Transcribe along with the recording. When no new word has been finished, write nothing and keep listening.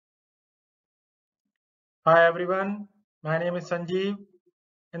Hi everyone, my name is Sanjeev.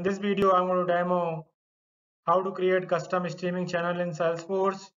 In this video, I'm going to demo how to create custom streaming channel in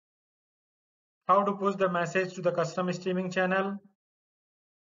Salesforce, how to push the message to the custom streaming channel,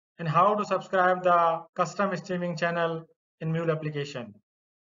 and how to subscribe the custom streaming channel in Mule application.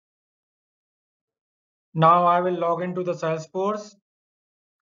 Now I will log into the Salesforce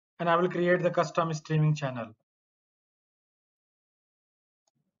and I will create the custom streaming channel.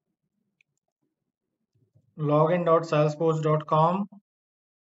 Login.salesforce.com.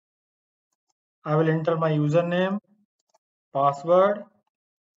 I will enter my username, password,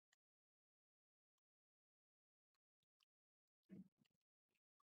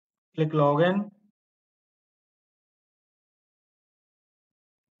 click login.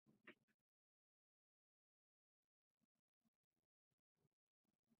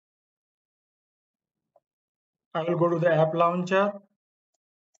 I will go to the app launcher,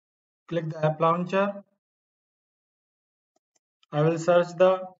 click the app launcher. I will search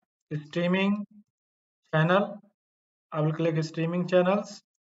the streaming channel. I will click streaming channels.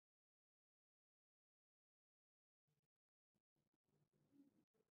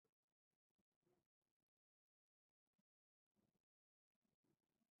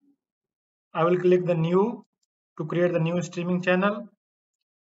 I will click the new to create the new streaming channel.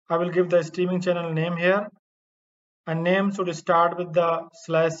 I will give the streaming channel name here, and name should start with the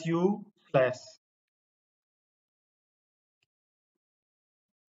 /u/.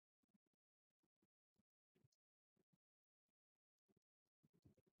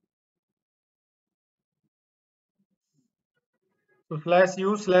 So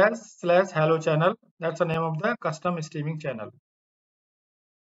 /u//hello channel. That's the name of the custom streaming channel.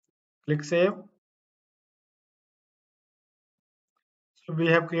 Click save. So we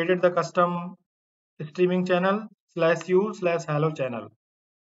have created the custom streaming channel /u/hello channel.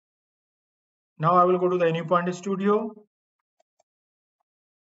 Now I will go to the AnyPoint Studio.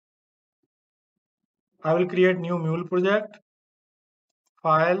 I will create new Mule project.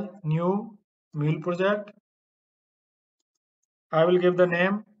 File, new Mule project. I will give the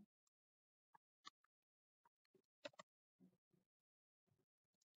name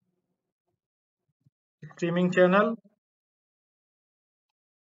streaming channel,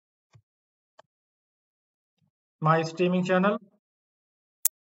 my streaming channel.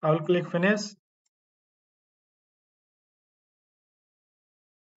 I will click finish.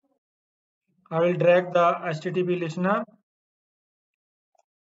 I will drag the HTTP listener.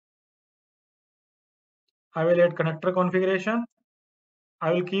 I will add connector configuration.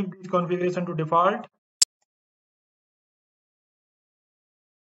 I will keep this configuration to default.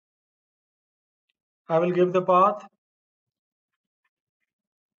 I will give the path.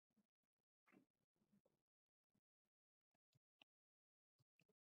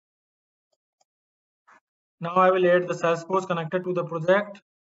 Now I will add the Salesforce connector to the project.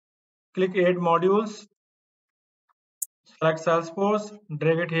 Click add modules. Select Salesforce,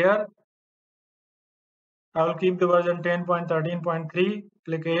 drag it here. I will keep the version 10.13.3.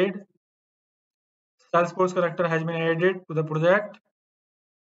 Click add. Salesforce connector has been added to the project.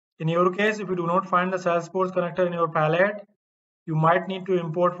 In your case, if you do not find the Salesforce connector in your palette, you might need to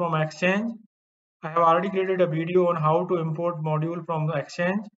import from Exchange. I have already created a video on how to import module from the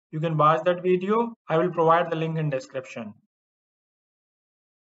Exchange. You can watch that video. I will provide the link in description.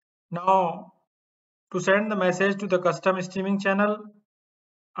 Now, to send the message to the custom streaming channel,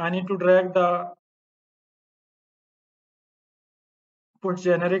 I need to drag the push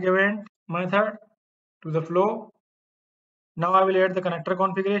generic event method to the flow. Now I will add the connector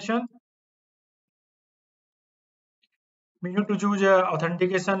configuration. We need to choose a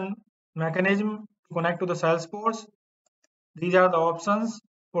authentication mechanism to connect to the Salesforce. These are the options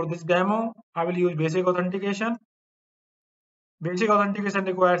for this demo. I will use basic authentication. Basic authentication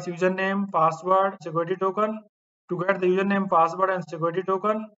requires username, password, security token. To get the username, password, and security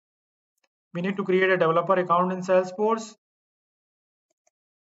token, we need to create a developer account in Salesforce.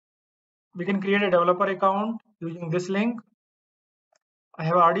 We can create a developer account using this link. I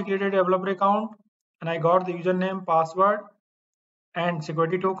have already created a developer account and I got the username, password, and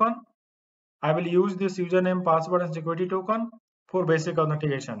security token. I will use this username, password, and security token for basic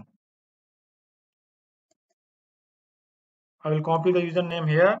authentication. I will copy the username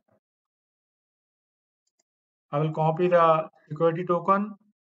here. I will copy the security token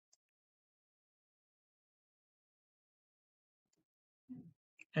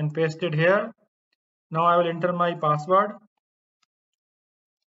and paste it here. Now I will enter my password.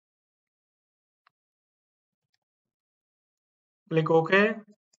 Click OK.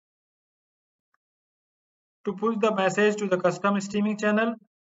 To push the message to the custom streaming channel,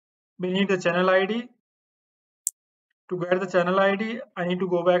 we need the channel ID. To get the channel ID, I need to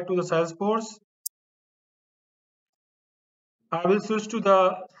go back to the Salesforce. I will switch to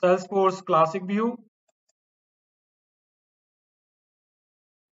the Salesforce Classic view.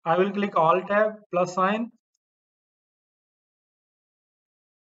 I will click Alt tab plus sign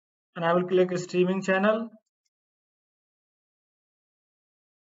and I will click Streaming Channel.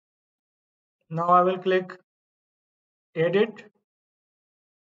 Now I will click Edit.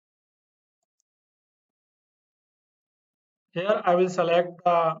 Here I will select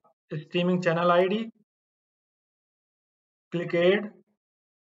the streaming channel ID, click Add,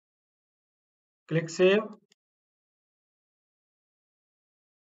 click Save.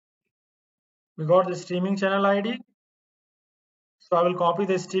 We got the streaming channel ID. So I will copy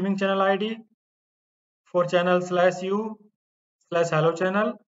the streaming channel ID for channel /u/hello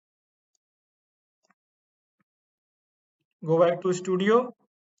channel. Go back to Studio.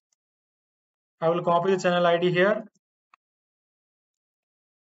 I will copy the channel ID here.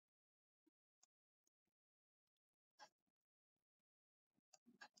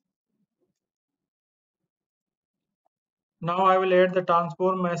 Now I will add the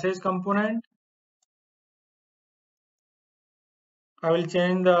transform message component. I will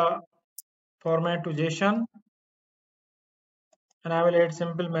change the format to JSON and I will add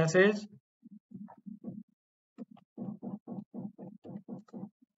simple message.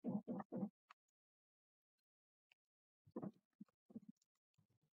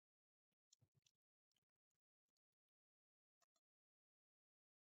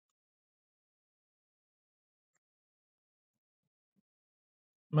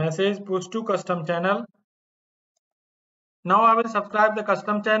 Message push to custom channel. Now I will subscribe the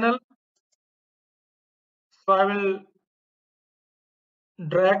custom channel. So I will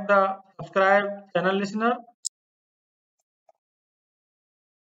drag the subscribe channel listener.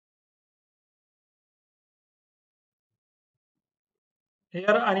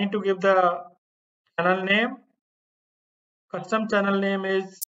 Here I need to give the channel name. Custom channel name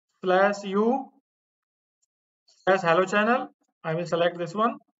is /u/hello channel. I will select this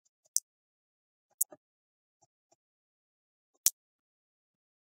one.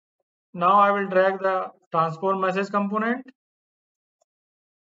 Now I will drag the transform message component.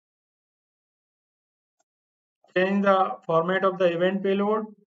 Change the format of the event payload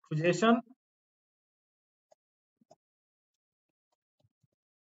to JSON.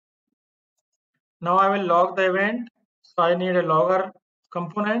 Now I will log the event. So I need a logger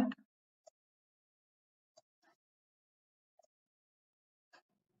component.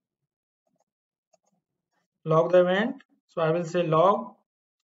 Log the event. So I will say log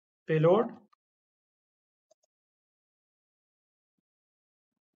payload.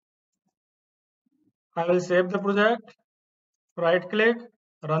 I will save the project. Right click,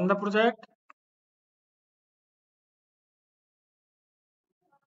 run the project.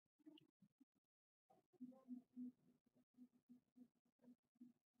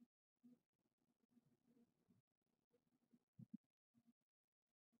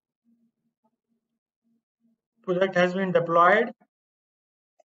 Project has been deployed.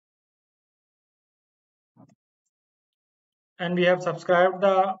 And we have subscribed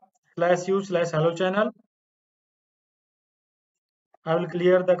the /u/hello channel. I will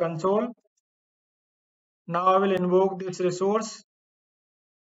clear the console. Now I will invoke this resource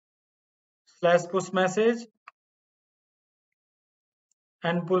 /push message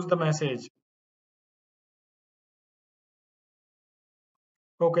and push the message.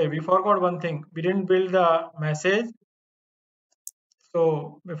 Okay, we forgot one thing. We didn't build the message.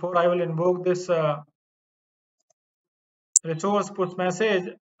 So before I will invoke this resource push message,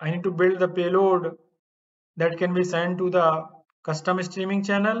 I need to build the payload that can be sent to the custom streaming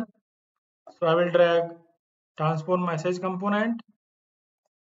channel. So I will drag transform message component.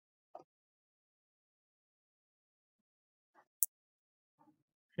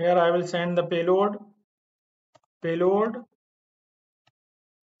 Here I will send the payload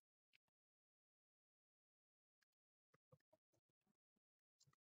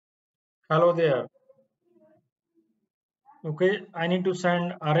hello there. Okay, I need to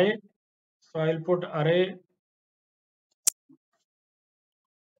send array. So I'll put array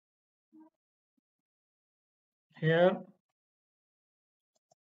here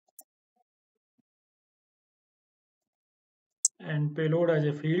and payload as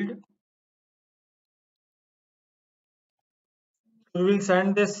a field. We will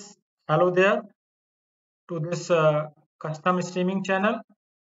send this hello there to this custom streaming channel.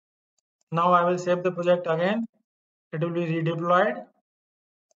 Now I will save the project again. It will be redeployed.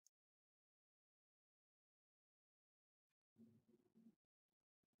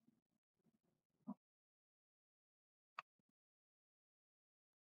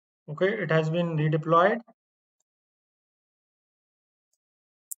 Okay, it has been redeployed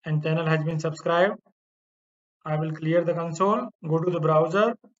and channel has been subscribed. I will clear the console, go to the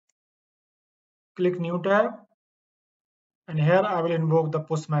browser, click new tab, and here I will invoke the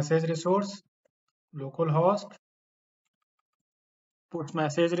push message resource, localhost, push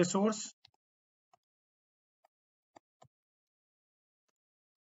message resource.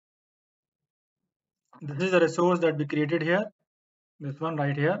 This is the resource that we created here, this one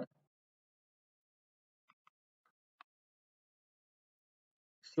right here,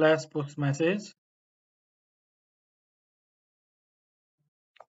 slash push message.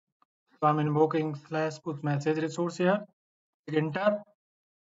 So I'm invoking slash push message resource here, click enter.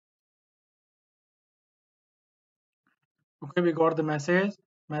 Okay, we got the message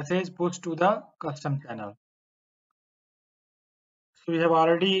pushed to the custom channel. So we have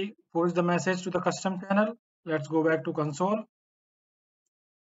already pushed the message to the custom channel. Let's go back to console.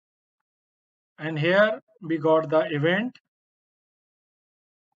 And here we got the event,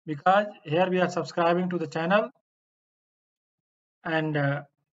 because here we are subscribing to the channel and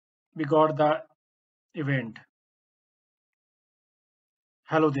we got the event.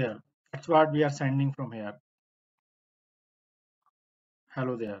 Hello there. That's what we are sending from here.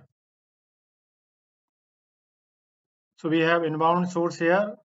 Hello there. So we have inbound source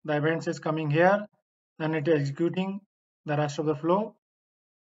here. The events is coming here. Then it is executing the rest of the flow.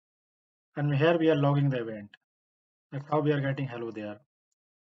 And here we are logging the event. That's how we are getting hello there.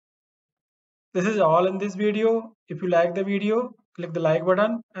 This is all in this video. If you like the video, click the like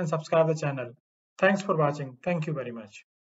button and subscribe the channel. Thanks for watching. Thank you very much.